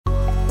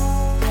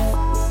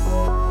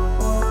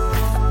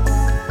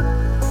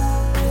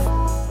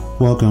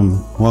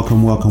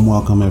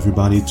Welcome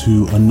everybody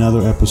to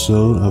another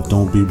episode of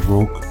Don't Be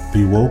Broke,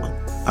 Be Woke.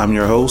 I'm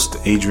your host,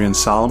 Adrian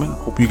Solomon.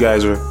 Hope you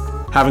guys are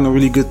having a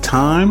really good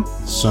time.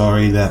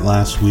 Sorry that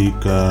last week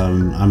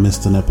I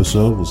missed an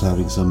episode. Was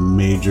having some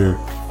major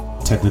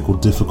technical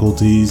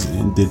difficulties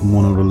and didn't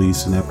want to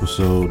release an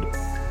episode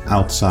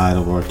outside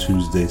of our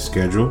Tuesday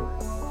schedule.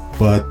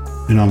 But,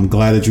 I'm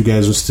glad that you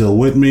guys are still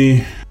with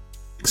me.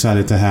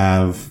 Excited to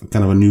have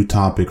kind of a new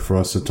topic for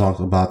us to talk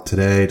about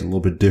today. It's a little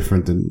bit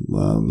different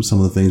than some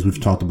of the things we've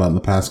talked about in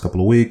the past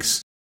couple of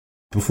weeks.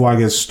 Before I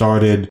get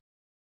started,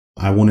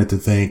 I wanted to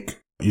thank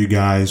you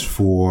guys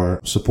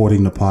for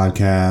supporting the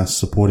podcast,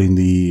 supporting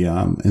the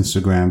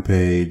Instagram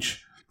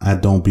page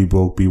at Don't Be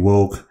Broke, Be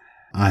Woke.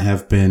 I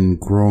have been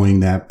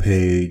growing that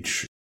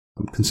page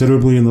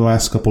considerably in the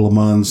last couple of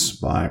months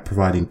by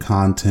providing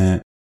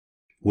content,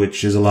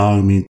 which is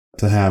allowing me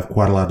to have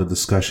quite a lot of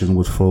discussion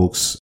with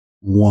folks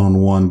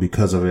one-on-one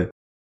because of it.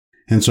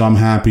 And so I'm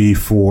happy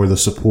for the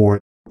support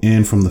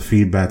and from the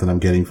feedback that I'm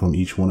getting from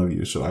each one of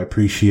you. So I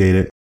appreciate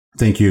it.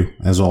 Thank you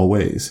as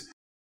always.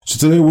 So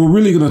today we're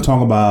really going to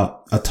talk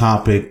about a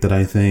topic that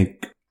I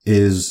think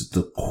is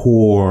the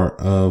core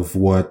of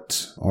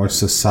what our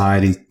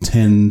society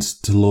tends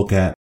to look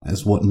at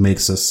as what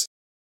makes us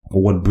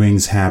or what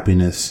brings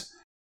happiness,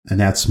 and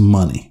that's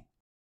money.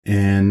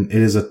 And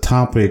it is a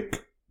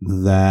topic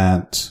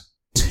that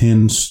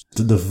tends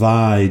to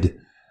divide,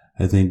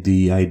 I think,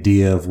 the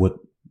idea of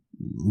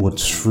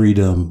what's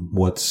freedom,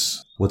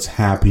 what's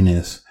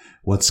happiness,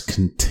 what's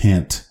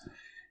content.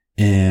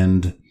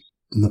 And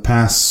in the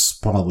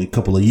past probably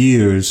couple of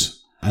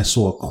years, I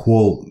saw a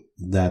quote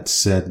that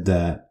said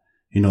that,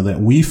 that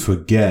we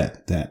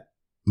forget that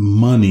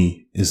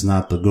money is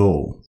not the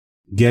goal.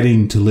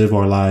 Getting to live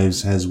our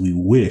lives as we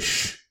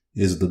wish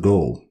is the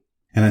goal.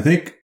 And I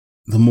think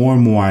the more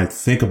and more I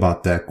think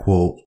about that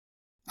quote,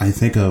 I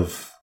think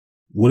of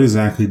what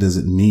exactly does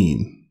it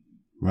mean,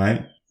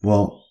 right?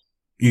 Well,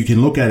 you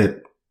can look at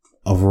it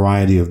a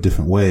variety of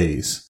different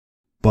ways,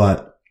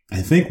 but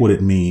I think what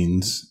it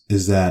means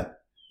is that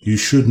you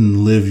shouldn't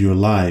live your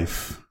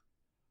life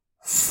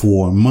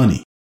for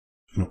money.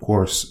 And of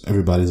course,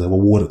 everybody's like,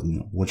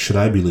 well, what should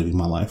I be living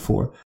my life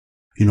for?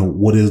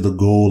 What is the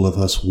goal of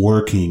us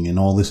working and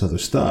all this other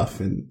stuff?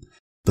 And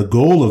the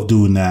goal of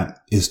doing that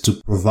is to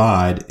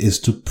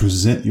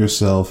present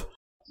yourself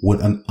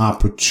with an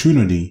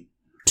opportunity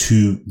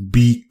to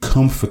be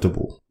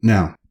comfortable.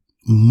 Now,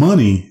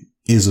 money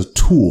is a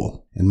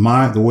tool. And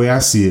the way I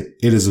see it,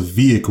 it is a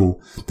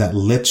vehicle that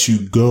lets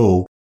you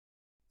go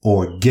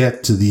or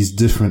get to these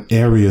different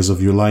areas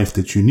of your life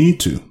that you need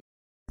to.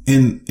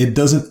 And it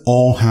doesn't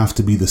all have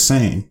to be the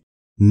same.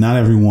 Not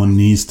everyone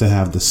needs to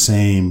have the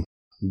same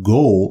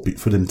goal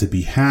for them to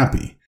be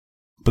happy.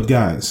 But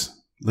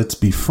guys, let's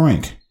be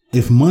frank.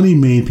 If money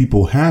made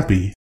people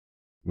happy,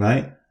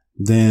 right,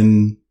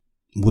 then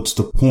what's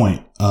the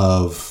point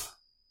of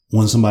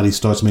when somebody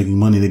starts making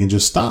money, they can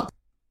just stop,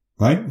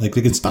 right? Like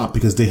they can stop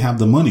because they have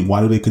the money.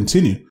 Why do they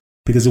continue?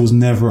 Because it was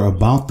never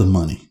about the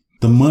money.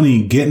 The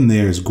money getting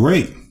there is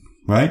great,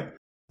 right?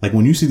 Like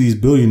when you see these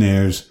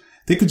billionaires,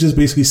 they could just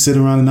basically sit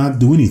around and not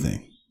do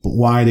anything. But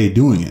why are they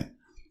doing it?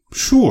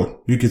 Sure,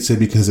 you could say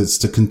because it's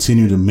to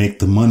continue to make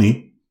the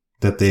money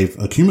that they've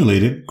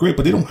accumulated. Great,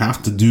 but they don't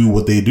have to do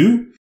what they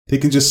do. They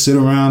can just sit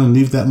around and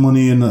leave that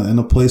money in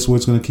a place where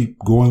it's going to keep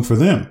growing for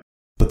them.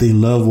 But they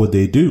love what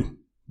they do,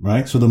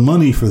 right? So the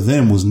money for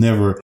them was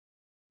never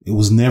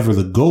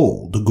the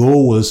goal. The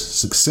goal was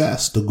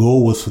success. The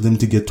goal was for them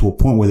to get to a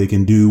point where they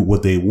can do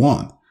what they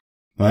want,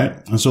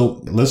 right? And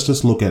so let's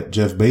just look at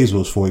Jeff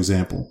Bezos, for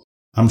example.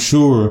 I'm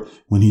sure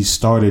when he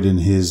started in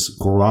his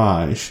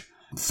garage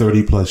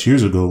 30 plus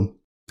years ago,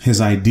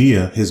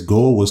 his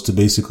goal was to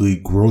basically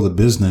grow the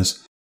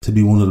business to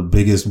be one of the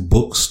biggest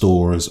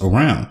bookstores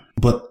around.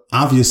 But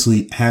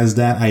obviously, as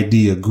that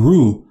idea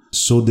grew,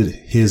 so did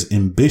his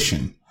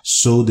ambition.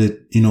 So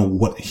did,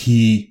 what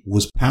he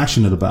was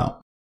passionate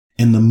about.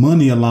 And the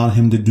money allowed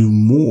him to do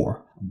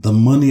more. The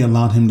money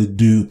allowed him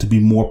to be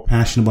more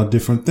passionate about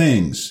different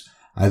things.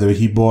 Either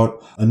he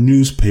bought a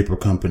newspaper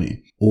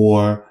company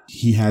or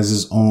he has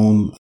his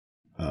own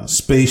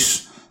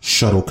space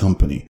shuttle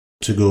company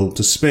to go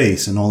to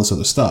space and all this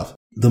other stuff.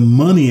 The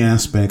money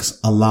aspects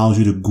allows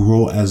you to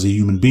grow as a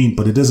human being,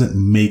 but it doesn't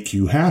make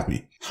you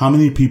happy. How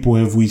many people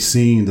have we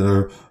seen that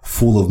are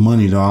full of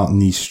money that are out in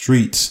these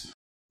streets,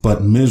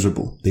 but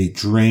miserable? They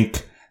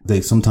drink,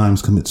 they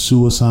sometimes commit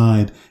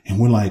suicide, and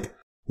we're like,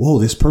 whoa,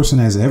 this person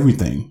has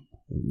everything.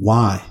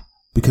 Why?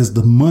 Because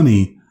the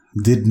money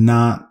did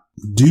not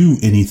do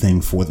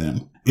anything for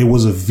them. It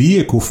was a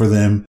vehicle for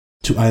them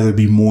to either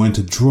be more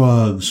into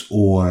drugs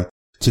or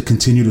to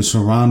continue to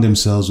surround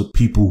themselves with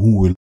people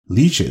who were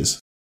leeches.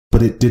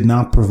 But it did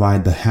not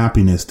provide the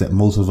happiness that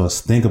most of us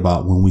think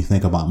about when we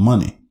think about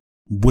money.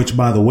 Which,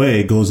 by the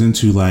way, goes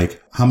into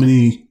like how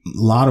many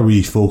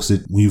lottery folks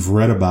that we've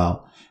read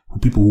about,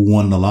 people who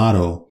won the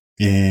lotto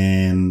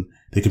and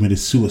they committed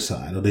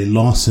suicide or they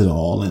lost it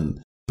all.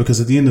 And because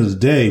at the end of the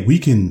day, we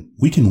can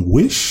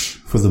wish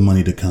for the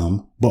money to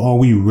come, but are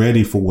we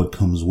ready for what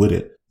comes with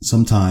it?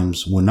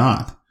 Sometimes we're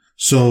not.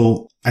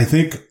 So I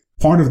think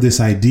part of this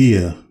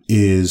idea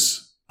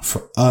is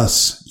for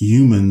us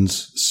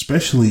humans,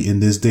 especially in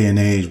this day and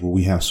age where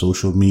we have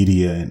social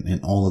media and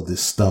all of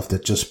this stuff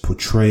that just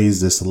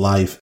portrays this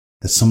life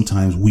that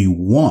sometimes we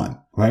want,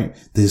 right?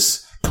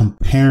 This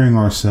comparing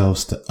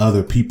ourselves to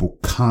other people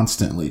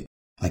constantly.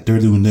 Like they're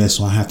doing this,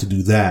 so I have to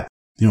do that.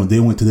 You know, they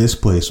went to this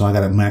place, so I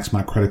got to max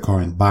my credit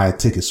card and buy a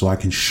ticket so I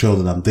can show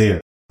that I'm there.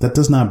 That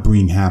does not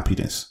bring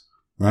happiness,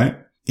 right?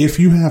 If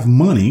you have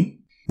money,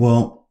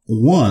 well,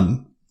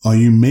 one, are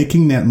you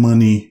making that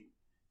money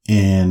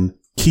and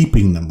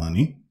keeping the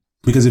money?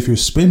 Because if you're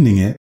spending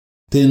it,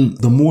 then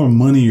the more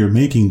money you're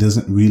making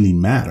doesn't really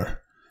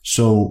matter.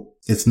 So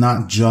it's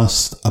not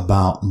just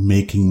about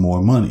making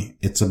more money.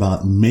 It's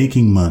about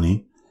making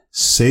money,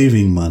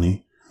 saving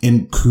money,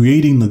 and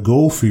creating the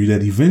goal for you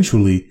that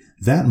eventually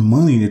that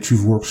money that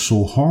you've worked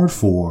so hard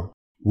for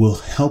will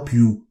help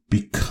you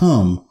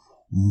become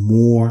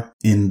more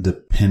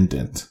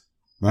independent,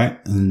 right?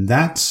 And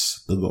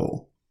that's the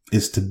goal,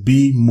 is to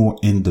be more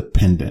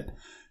independent,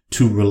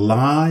 to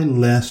rely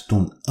less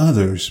on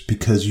others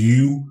because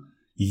you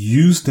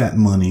use that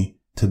money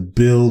to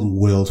build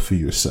wealth for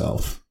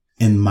yourself.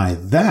 And by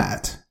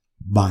that,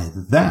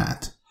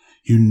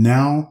 you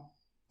now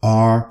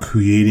are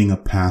creating a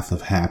path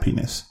of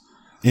happiness.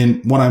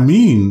 And what I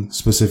mean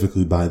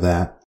specifically by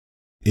that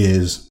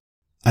is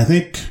I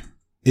think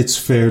it's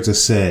fair to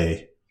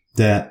say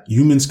that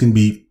humans can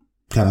be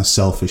kind of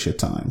selfish at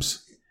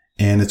times,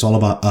 and it's all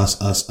about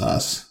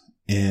us.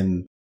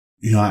 And,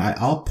 you know,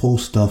 I'll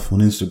post stuff on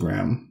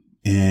Instagram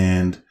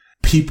and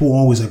people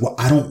always like, well,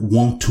 I don't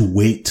want to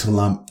wait till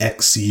I'm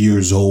X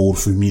years old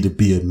for me to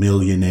be a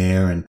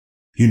millionaire. And,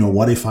 you know,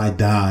 what if I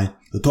die?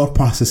 The thought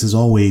process is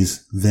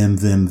always them,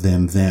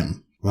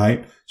 right?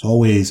 It's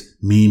always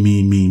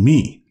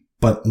me.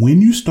 But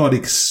when you start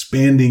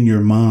expanding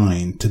your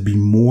mind to be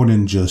more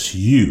than just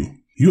you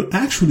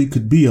actually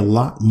could be a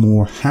lot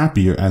more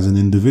happier as an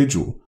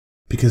individual,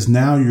 because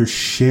now you're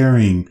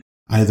sharing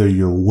either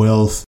your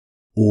wealth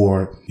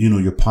or, you know,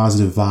 your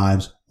positive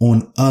vibes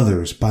on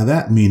others. By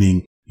that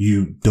meaning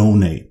you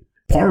donate.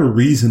 Part of the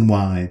reason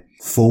why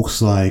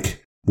folks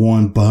like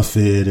Warren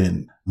Buffett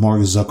and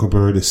Mark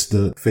Zuckerberg, is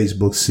the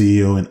Facebook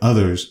CEO, and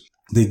others,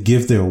 they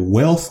give their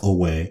wealth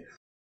away.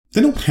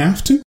 They don't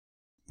have to,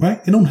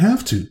 right? They don't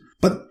have to.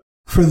 But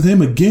for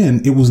them,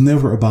 again, it was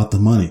never about the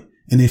money.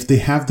 And if they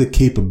have the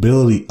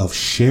capability of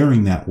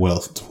sharing that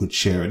wealth with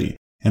charity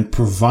and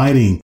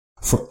providing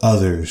for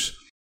others,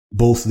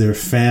 both their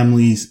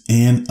families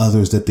and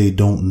others that they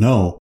don't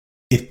know,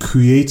 it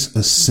creates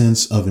a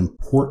sense of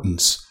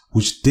importance,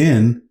 which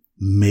then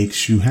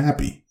makes you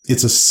happy.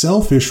 It's a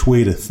selfish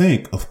way to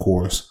think, of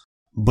course,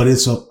 but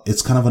it's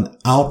kind of an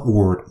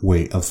outward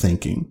way of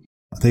thinking.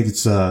 I think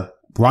it's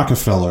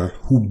Rockefeller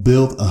who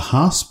built a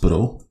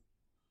hospital,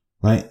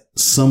 right,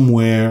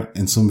 somewhere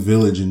in some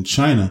village in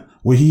China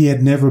where he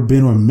had never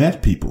been or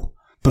met people.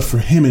 But for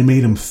him, it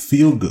made him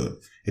feel good.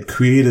 It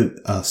created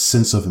a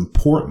sense of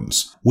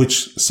importance,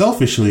 which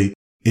selfishly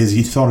is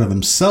he thought of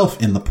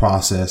himself in the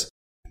process.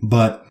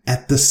 But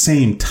at the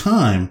same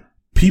time,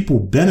 people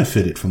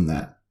benefited from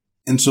that.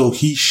 And so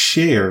he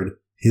shared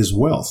his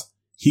wealth.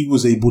 He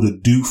was able to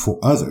do for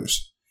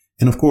others.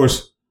 And of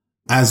course,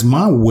 as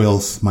my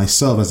wealth,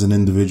 myself as an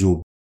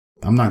individual,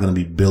 I'm not going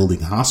to be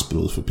building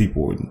hospitals for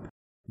people in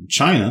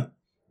China,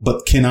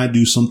 but can I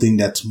do something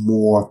that's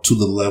more to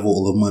the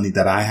level of the money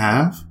that I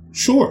have?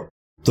 Sure.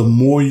 The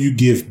more you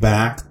give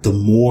back, the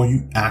more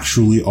you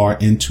actually are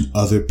into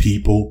other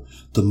people,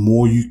 the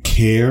more you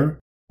care,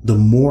 the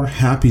more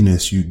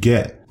happiness you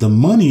get. The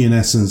money, in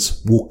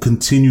essence, will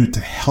continue to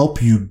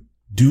help you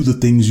do the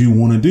things you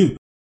want to do.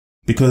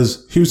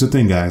 Because here's the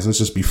thing, guys, let's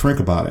just be frank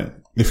about it.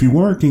 If you're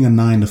working a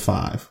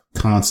 9-to-5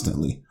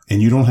 constantly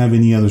and you don't have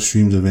any other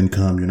streams of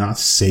income, you're not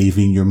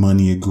saving your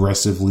money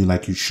aggressively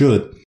like you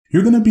should,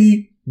 you're going to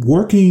be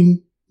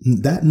working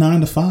that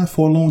 9-to-5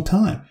 for a long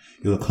time.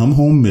 You're going to come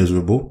home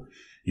miserable.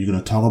 You're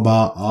going to talk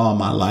about, oh,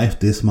 my life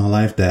this, my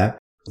life that.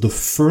 The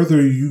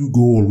further you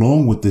go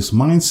along with this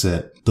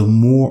mindset, the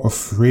more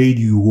afraid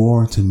you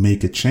are to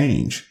make a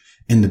change.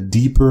 And the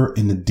deeper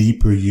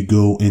you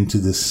go into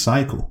this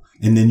cycle.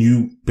 And then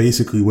you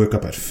basically wake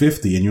up at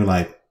 50 and you're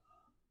like,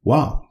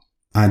 wow,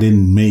 I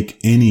didn't make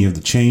any of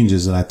the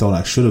changes that I thought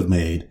I should have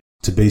made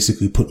to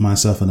basically put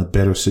myself in a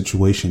better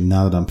situation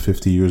now that I'm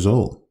 50 years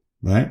old,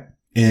 right?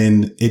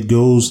 And it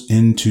goes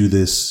into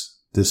this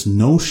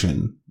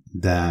notion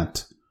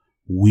that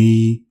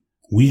we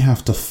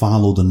have to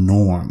follow the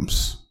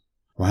norms,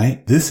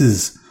 right? This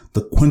is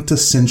the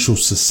quintessential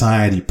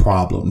society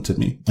problem to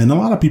me. And a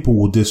lot of people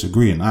will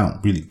disagree, and I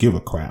don't really give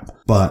a crap,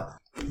 but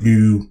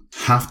you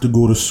have to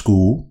go to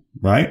school,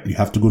 right? You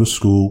have to go to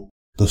school.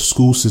 The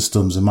school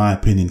systems, in my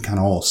opinion, kind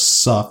of all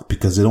suck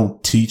because they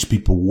don't teach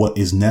people what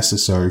is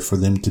necessary for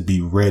them to be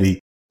ready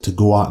to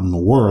go out in the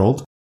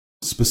world.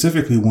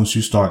 Specifically, once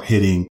you start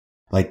hitting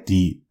like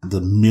the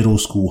middle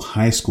school,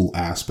 high school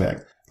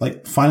aspect,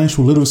 like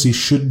financial literacy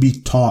should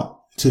be taught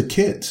to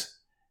kids.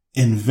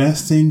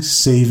 Investing,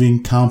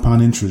 saving,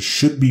 compound interest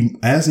should be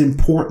as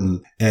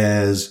important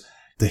as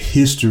the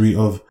history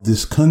of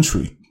this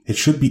country. It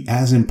should be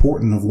as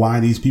important of why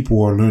these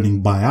people are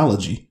learning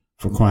biology,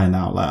 for crying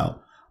out loud,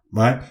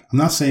 right? I'm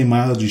not saying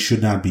biology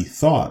should not be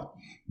taught,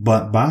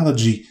 but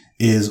biology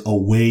is a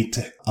way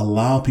to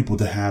allow people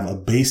to have a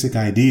basic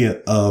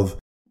idea of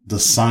the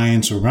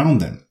science around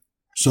them.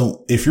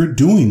 So if you're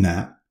doing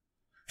that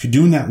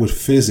with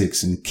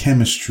physics and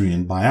chemistry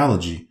and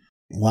biology,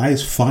 why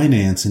is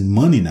finance and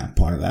money not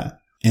part of that?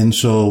 And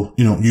so,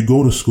 you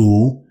go to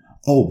school.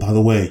 Oh, by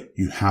the way,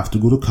 you have to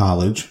go to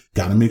college.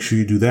 Got to make sure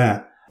you do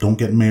that. Don't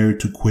get married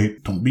too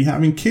quick. Don't be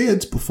having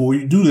kids before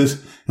you do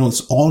this.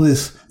 It's all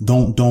this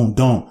don't,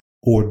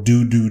 or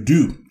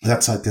do.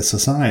 That's like the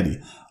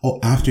society. Oh,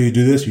 after you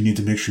do this, you need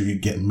to make sure you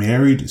get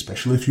married,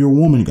 especially if you're a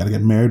woman. You got to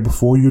get married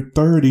before you're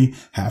 30,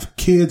 have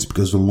kids,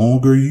 because the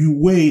longer you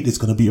wait, it's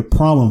going to be a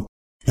problem.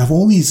 You have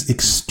all these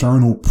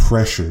external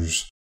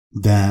pressures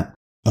that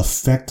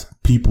affect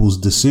people's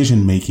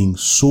decision making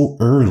so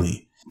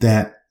early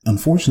that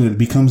unfortunately it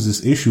becomes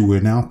this issue where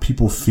now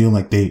people feel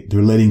like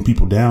they're letting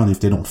people down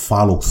if they don't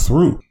follow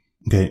through.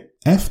 Okay.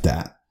 F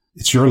that.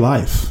 It's your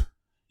life.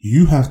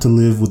 You have to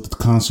live with the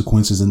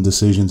consequences and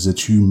decisions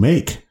that you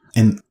make.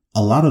 And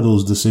a lot of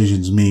those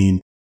decisions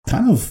mean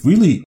kind of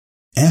really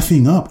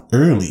effing up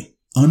early,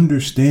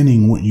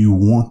 understanding what you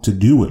want to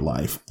do with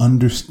life,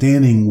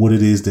 understanding what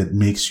it is that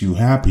makes you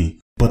happy,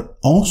 but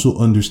also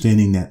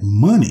understanding that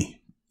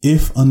money,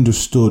 if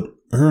understood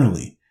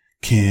early,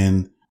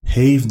 can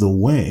pave the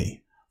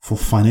way for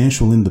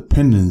financial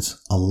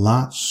independence a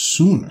lot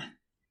sooner.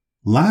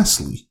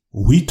 Lastly,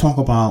 we talk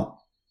about,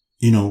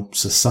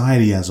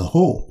 society as a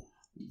whole.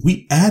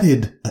 We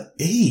added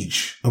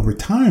a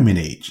retirement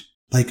age.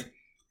 Like,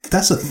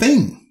 that's a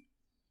thing.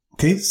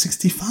 Okay.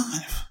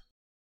 65.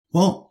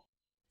 Well,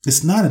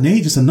 it's not an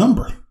age. It's a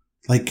number.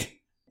 Like,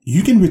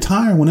 you can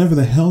retire whenever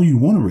the hell you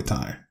want to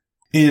retire.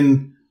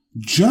 And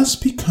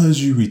just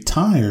because you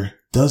retire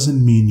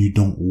doesn't mean you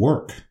don't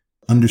work.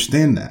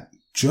 Understand that.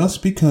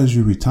 Just because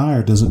you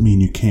retire doesn't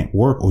mean you can't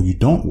work or you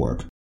don't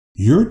work.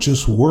 You're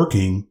just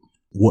working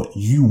what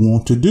you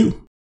want to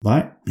do,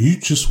 right? You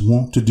just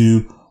want to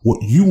do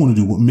what you want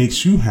to do, what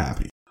makes you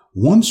happy.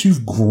 Once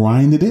you've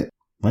grinded it,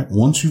 right?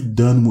 Once you've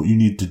done what you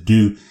need to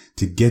do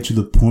to get to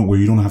the point where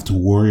you don't have to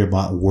worry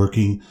about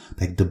working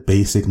like the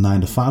basic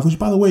 9 to 5, which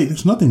by the way,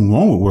 there's nothing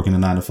wrong with working a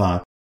 9 to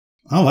 5.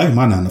 I like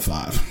my 9 to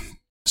 5.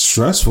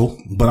 Stressful,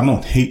 but I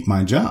don't hate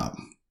my job,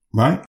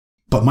 right?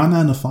 But my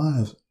 9 to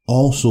 5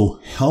 also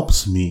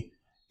helps me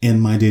in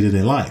my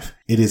day-to-day life.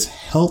 It has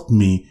helped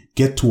me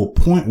get to a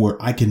point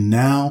where I can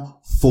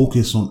now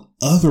focus on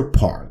other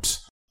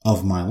parts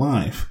of my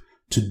life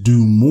to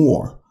do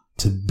more,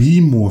 to be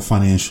more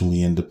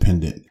financially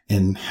independent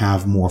and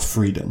have more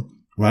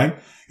freedom, right?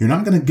 You're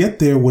not going to get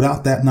there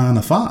without that 9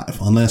 to 5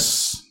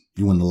 unless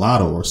you win the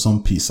lotto or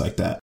some piece like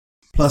that.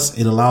 Plus,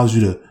 it allows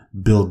you to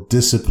build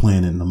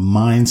discipline and a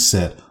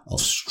mindset of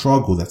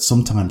struggle that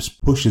sometimes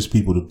pushes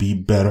people to be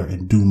better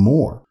and do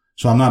more.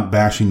 So I'm not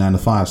bashing 9 to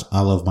 5s.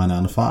 I love my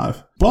 9 to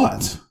 5,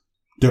 but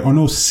there are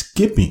no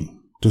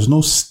skipping. There's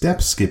no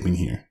step skipping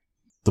here.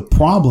 The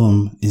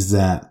problem is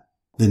that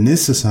in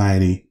this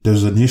society,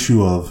 there's an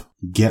issue of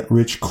get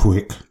rich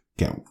quick,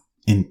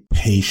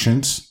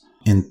 impatience,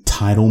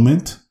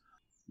 entitlement,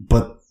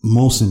 but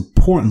most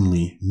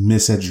importantly,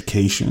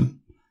 miseducation.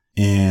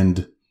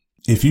 And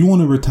if you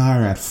want to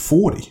retire at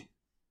 40,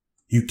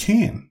 you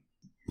can,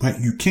 right?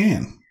 You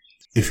can.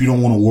 If you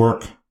don't want to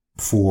work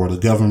for the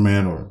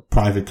government or a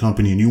private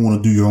company and you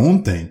want to do your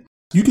own thing,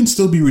 you can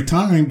still be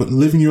retiring, but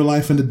living your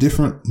life in a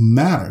different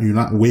manner. You're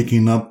not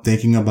waking up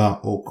thinking about,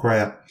 oh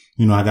crap,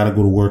 I got to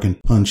go to work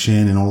and punch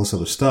in and all this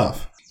other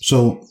stuff.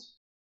 So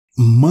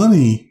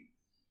money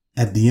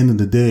at the end of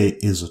the day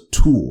is a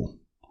tool,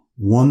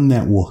 one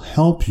that will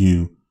help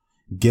you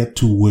get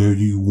to where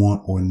you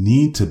want or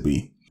need to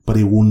be, but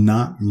it will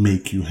not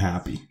make you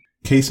happy.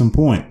 Case in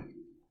point,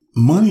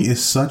 money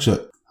is such I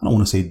don't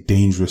want to say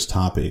dangerous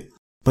topic,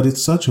 but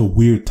it's such a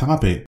weird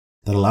topic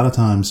that a lot of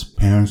times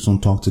parents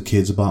don't talk to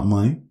kids about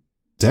money.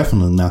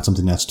 Definitely not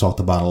something that's talked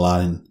about a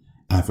lot in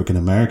African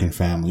American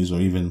families or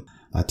even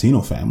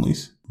Latino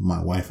families.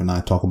 My wife and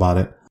I talk about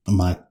it.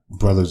 My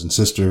brothers and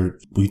sister,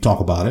 we talk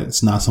about it.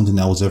 It's not something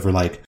that was ever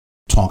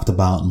talked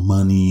about,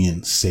 money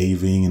and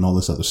saving and all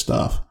this other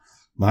stuff,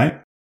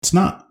 right? It's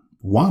not.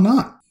 Why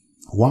not?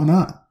 Why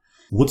not?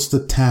 What's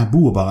the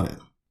taboo about it?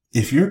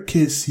 If your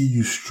kids see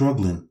you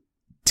struggling,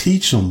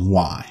 teach them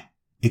why.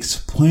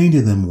 Explain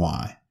to them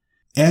why.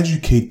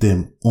 Educate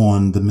them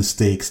on the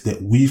mistakes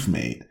that we've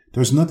made.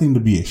 There's nothing to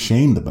be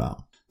ashamed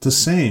about. The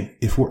same,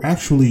 if we're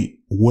actually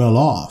well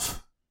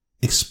off,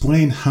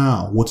 explain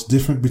what's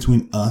different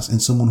between us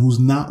and someone who's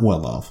not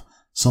well off.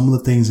 Some of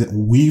the things that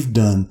we've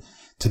done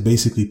to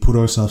basically put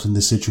ourselves in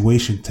this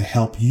situation to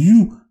help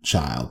you,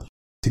 child,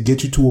 to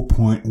get you to a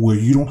point where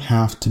you don't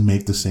have to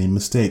make the same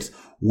mistakes,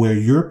 where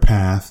your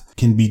path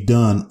can be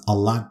done a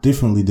lot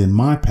differently than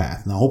my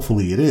path. Now,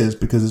 hopefully it is,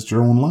 because it's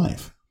your own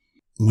life.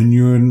 When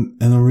you're in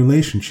a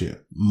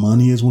relationship,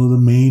 money is one of the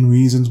main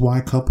reasons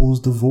why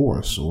couples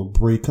divorce or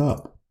break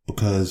up,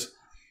 because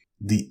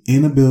the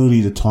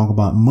inability to talk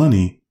about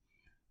money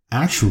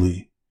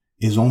actually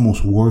is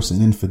almost worse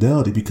than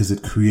infidelity because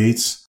it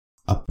creates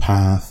a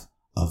path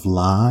of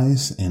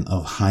lies and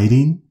of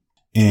hiding.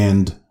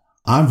 And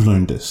I've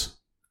learned this,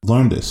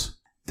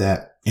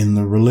 that in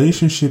the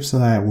relationships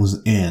that I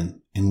was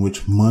in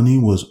which money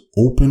was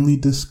openly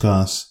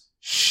discussed,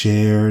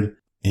 shared,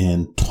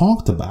 and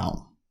talked about,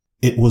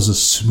 it was a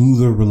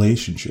smoother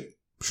relationship.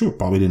 Sure,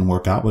 probably didn't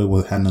work out, but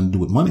it had nothing to do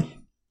with money,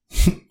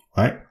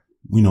 right?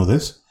 We know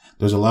this.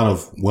 There's a lot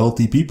of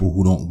wealthy people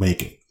who don't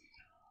make it.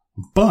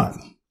 But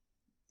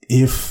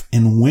if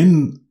and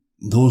when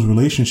those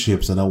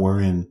relationships that I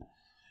were in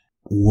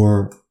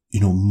were,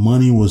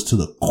 money was to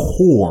the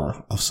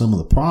core of some of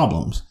the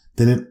problems,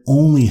 then it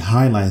only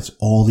highlights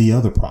all the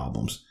other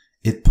problems.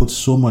 It puts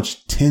so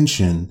much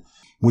tension,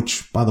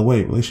 which, by the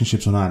way,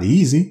 relationships are not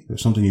easy.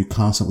 There's something you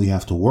constantly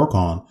have to work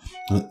on.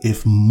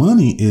 If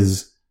money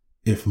is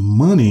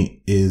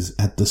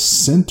at the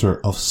center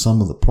of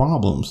some of the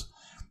problems,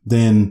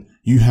 then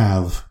you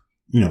have,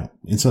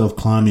 instead of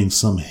climbing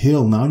some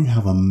hill, now you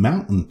have a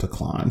mountain to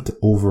climb to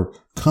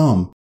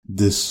overcome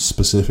this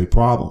specific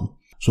problem.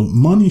 So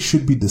money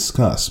should be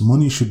discussed.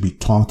 Money should be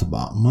talked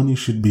about. Money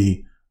should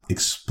be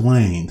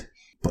explained.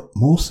 But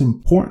most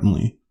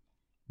importantly,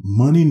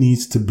 money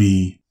needs to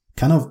be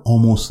kind of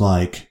almost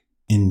like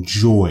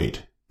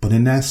enjoyed. But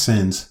in that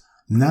sense,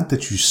 not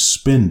that you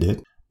spend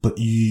it, but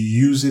you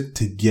use it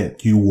to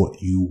get you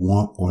what you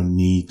want or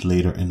need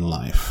later in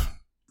life.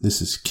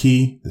 This is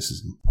key. This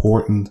is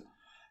important.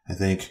 I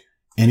think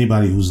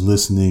anybody who's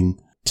listening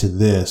to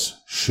this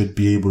should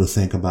be able to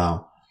think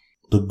about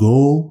the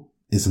goal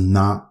is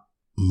not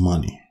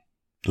money.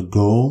 The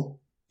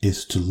goal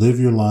is to live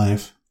your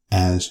life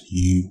as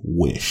you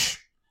wish.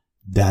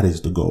 That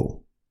is the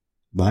goal,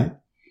 right?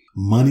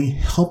 Money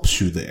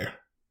helps you there.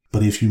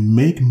 But if you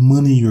make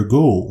money your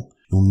goal,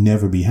 you'll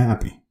never be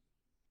happy.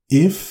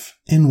 If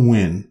and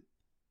when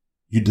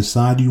you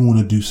decide you want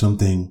to do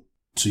something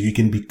so you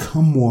can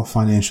become more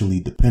financially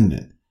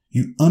dependent,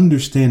 you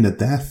understand that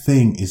that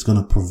thing is going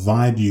to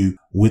provide you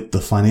with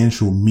the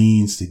financial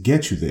means to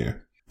get you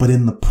there. But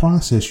in the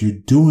process, you're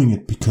doing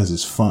it because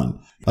it's fun.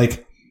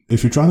 Like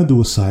if you're trying to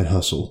do a side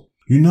hustle,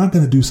 you're not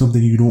going to do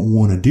something you don't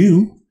want to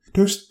do.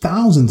 There's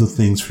thousands of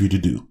things for you to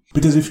do.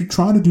 Because if you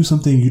try to do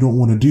something you don't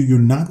want to do, you're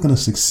not going to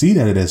succeed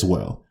at it as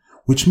well,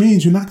 which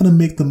means you're not going to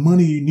make the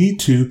money you need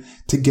to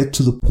get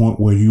to the point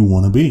where you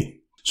want to be.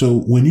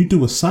 So when you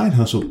do a side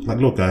hustle, like,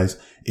 look, guys,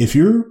 if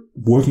you're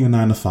working a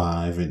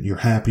 9-to-5 and you're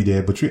happy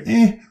there, but you're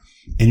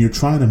and you're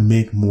trying to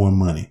make more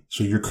money.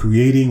 So you're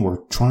creating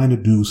or trying to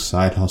do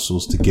side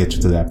hustles to get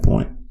you to that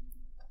point.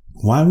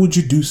 Why would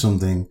you do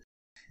something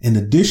in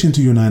addition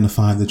to your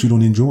 9-to-5 that you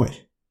don't enjoy?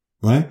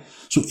 Right?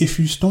 So if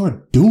you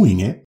start doing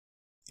it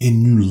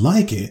and you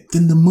like it,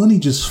 then the money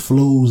just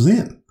flows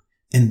in.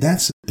 And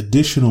that's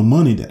additional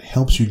money that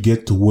helps you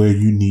get to where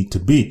you need to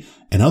be.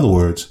 In other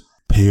words,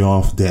 pay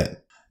off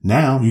debt.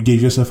 Now you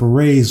gave yourself a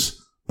raise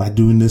by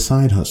doing this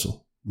side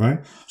hustle, right?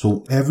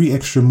 So every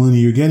extra money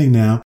you're getting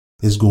now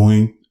is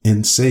going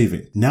in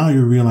saving. Now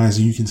you're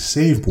realizing you can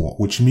save more,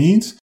 which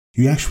means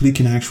you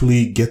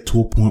can get to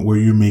a point where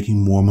you're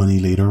making more money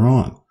later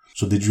on.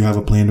 So did you have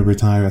a plan to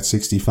retire at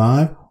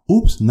 65?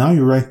 Oops, now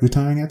you're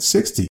retiring at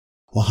 60.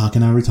 Well, how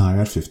can I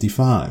retire at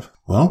 55?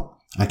 Well,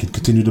 I can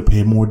continue to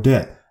pay more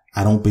debt.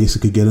 I don't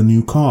basically get a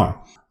new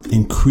car.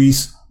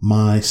 Increase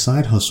my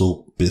side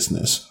hustle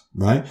business,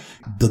 right?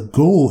 The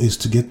goal is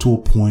to get to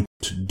a point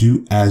to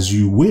do as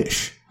you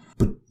wish,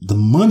 but the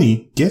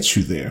money gets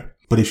you there.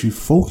 But if you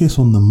focus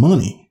on the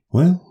money,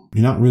 well,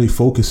 you're not really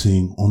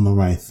focusing on the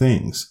right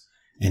things,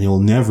 and it will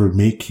never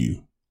make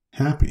you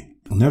happy.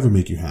 It'll never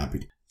make you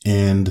happy.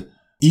 And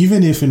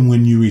even if and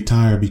when you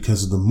retire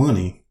because of the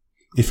money,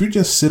 if you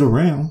just sit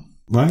around,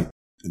 right,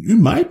 you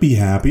might be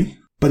happy.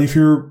 But if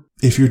you're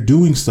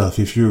doing stuff,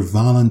 if you're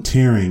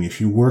volunteering, if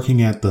you're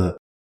working at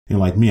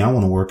like me, I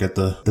want to work at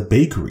the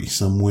bakery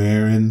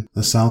somewhere in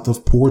the south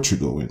of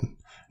Portugal and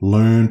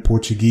learn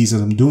Portuguese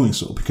as I'm doing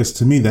so, because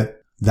to me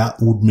that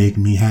would make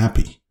me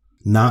happy.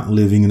 Not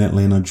living in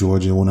Atlanta,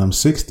 Georgia when I'm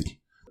 60.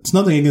 It's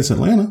nothing against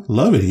Atlanta.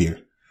 Love it here.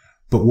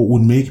 But what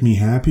would make me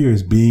happier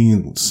is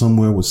being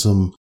somewhere with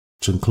some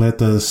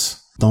chancletas,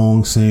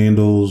 thong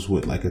sandals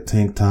with like a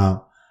tank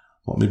top.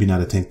 Well, maybe not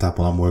a tank top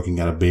while I'm working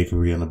at a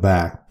bakery in the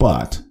back,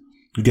 but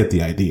you get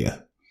the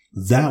idea.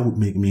 That would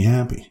make me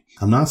happy.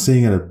 I'm not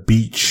saying at a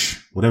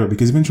beach, whatever,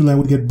 because eventually I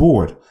would get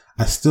bored.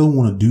 I still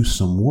want to do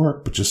some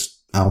work, but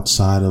just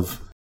outside of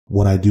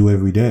what I do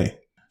every day.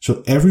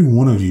 So every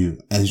one of you,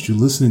 as you're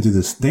listening to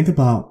this, think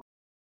about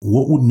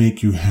what would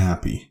make you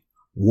happy.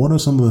 What are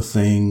some of the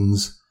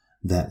things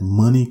that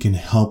money can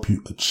help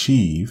you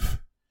achieve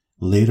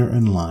later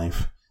in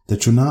life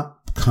that you're not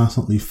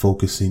constantly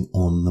focusing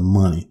on the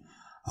money?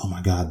 Oh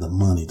my God, the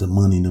money.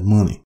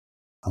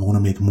 I want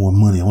to make more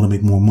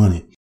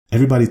money.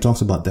 Everybody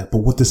talks about that, but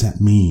what does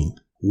that mean?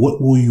 What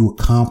will you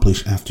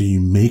accomplish after you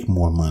make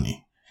more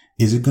money?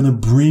 Is it going to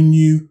bring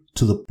you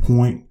to the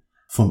point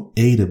from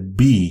A to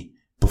B,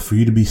 but for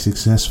you to be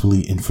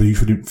successfully and for you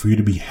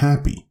to be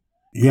happy?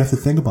 You have to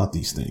think about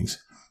these things.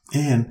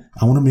 And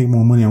I want to make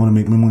more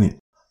money.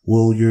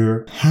 will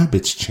your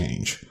habits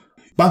change.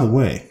 By the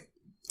way,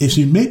 if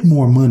you make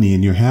more money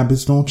and your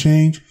habits don't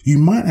change, you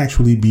might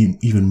actually be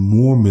even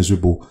more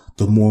miserable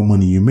the more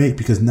money you make,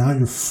 because now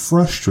you're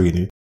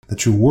frustrated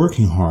that you're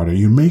working harder,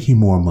 you're making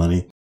more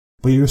money,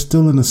 but you're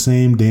still in the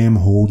same damn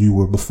hole you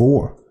were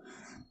before,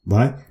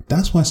 right?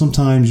 That's why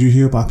sometimes you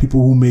hear about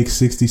people who make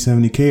 60,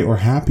 70K are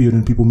happier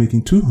than people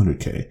making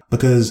 200K,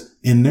 because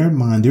in their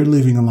mind, they're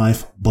living a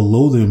life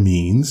below their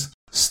means,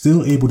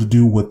 still able to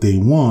do what they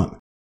want.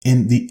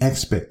 And the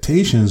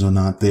expectations are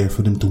not there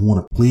for them to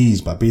want to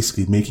please by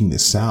basically making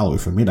this salary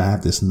for me to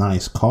have this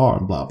nice car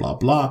and blah, blah,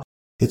 blah.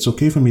 It's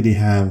okay for me to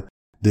have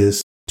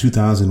this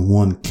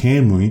 2001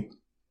 Camry.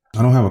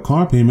 I don't have a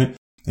car payment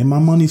and my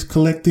money's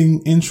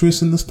collecting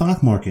interest in the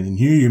stock market. And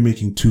here you're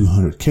making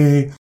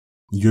 200K.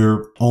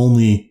 You're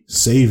only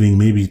saving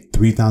maybe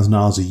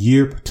 $3,000 a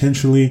year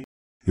potentially.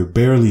 You're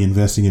barely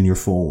investing in your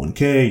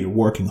 401k. You're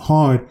working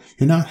hard.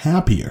 You're not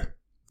happier.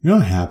 You're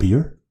not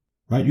happier.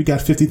 Right? You got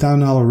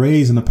 $50,000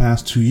 raise in the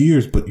past 2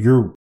 years, but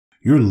you're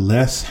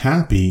less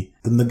happy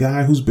than the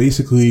guy who's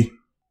basically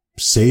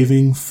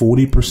saving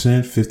 40%,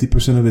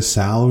 50% of his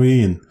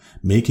salary and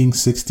making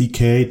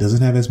 60K,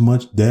 doesn't have as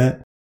much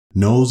debt,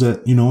 knows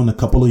that, in a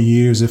couple of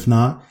years, if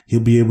not,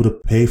 he'll be able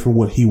to pay for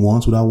what he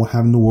wants without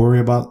having to worry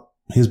about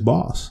his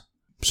boss.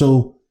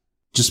 So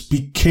just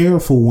be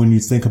careful when you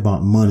think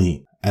about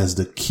money as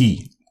the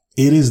key.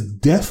 It is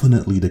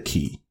definitely the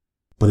key,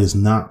 but it's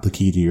not the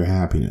key to your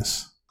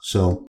happiness.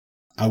 So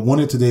I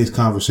wanted today's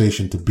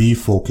conversation to be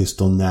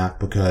focused on that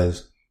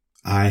because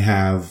I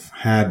have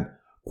had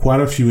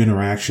quite a few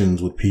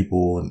interactions with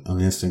people on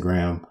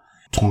Instagram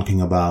talking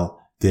about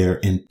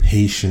their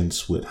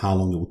impatience with how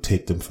long it would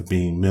take them for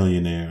being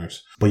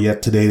millionaires. But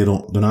yet today they're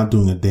not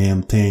doing a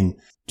damn thing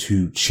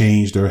to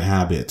change their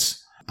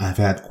habits. I've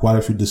had quite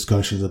a few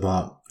discussions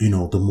about,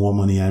 the more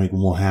money I make, the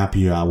more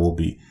happier I will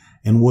be.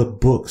 And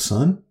what book,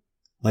 son?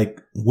 Like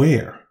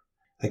where?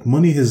 Like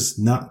money has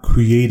not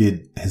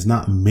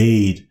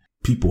made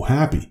people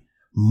happy.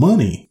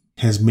 Money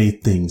has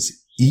made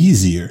things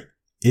easier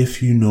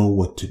if you know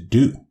what to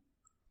do,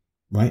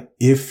 right?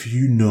 If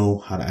you know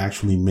how to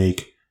actually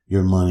make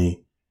your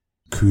money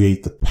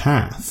create the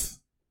path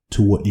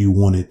to what you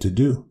want it to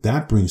do.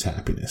 That brings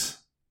happiness,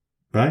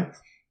 right?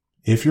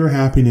 If your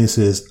happiness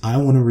is, I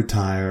want to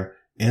retire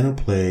in a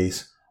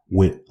place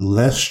with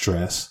less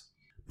stress,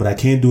 but I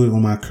can't do it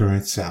on my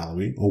current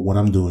salary or what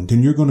I'm doing,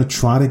 then you're going to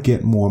try to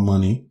get more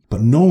money,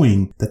 but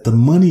knowing that the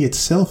money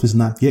itself is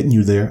not getting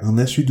you there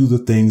unless you do the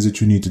things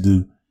that you need to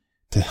do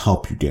to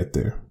help you get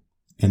there.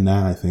 And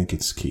that, I think,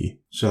 it's key.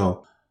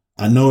 So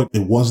I know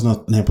it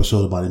wasn't an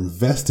episode about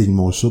investing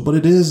more so, but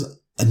it is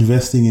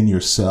investing in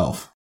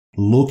yourself,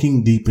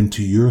 looking deep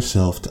into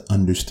yourself to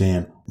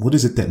understand what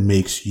is it that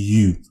makes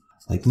you,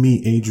 like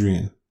me,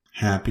 Adrian,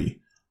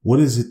 happy? What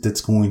is it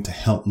that's going to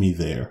help me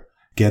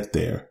get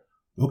there?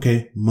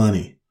 Okay,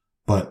 money,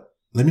 but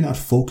let me not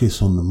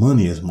focus on the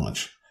money as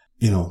much.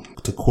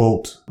 To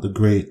quote the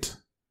great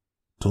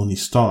Tony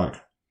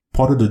Stark,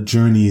 part of the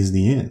journey is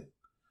the end,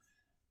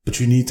 but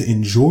you need to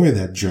enjoy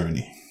that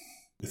journey.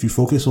 If you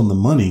focus on the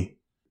money,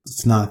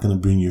 it's not going to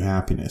bring you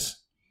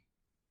happiness.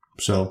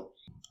 So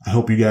I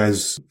hope you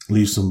guys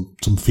leave some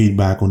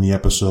feedback on the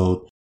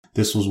episode.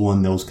 This was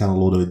one that was kind of a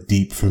little bit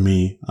deep for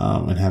me,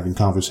 and having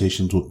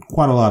conversations with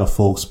quite a lot of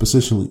folks,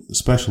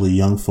 especially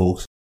young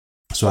folks.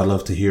 So I'd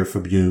love to hear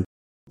from you.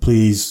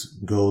 Please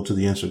go to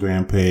the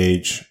Instagram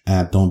page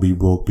at Don't Be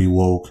Broke, Be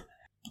Woke.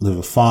 Leave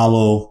a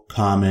follow,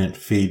 comment,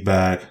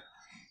 feedback.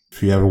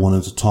 If you ever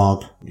wanted to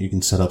talk, you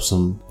can set up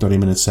some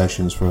 30-minute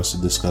sessions for us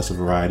to discuss a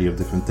variety of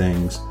different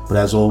things. But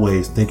as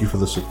always, thank you for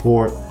the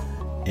support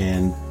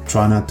and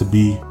try not to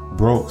be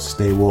broke.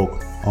 Stay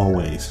woke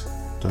always.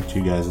 Talk to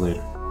you guys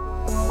later.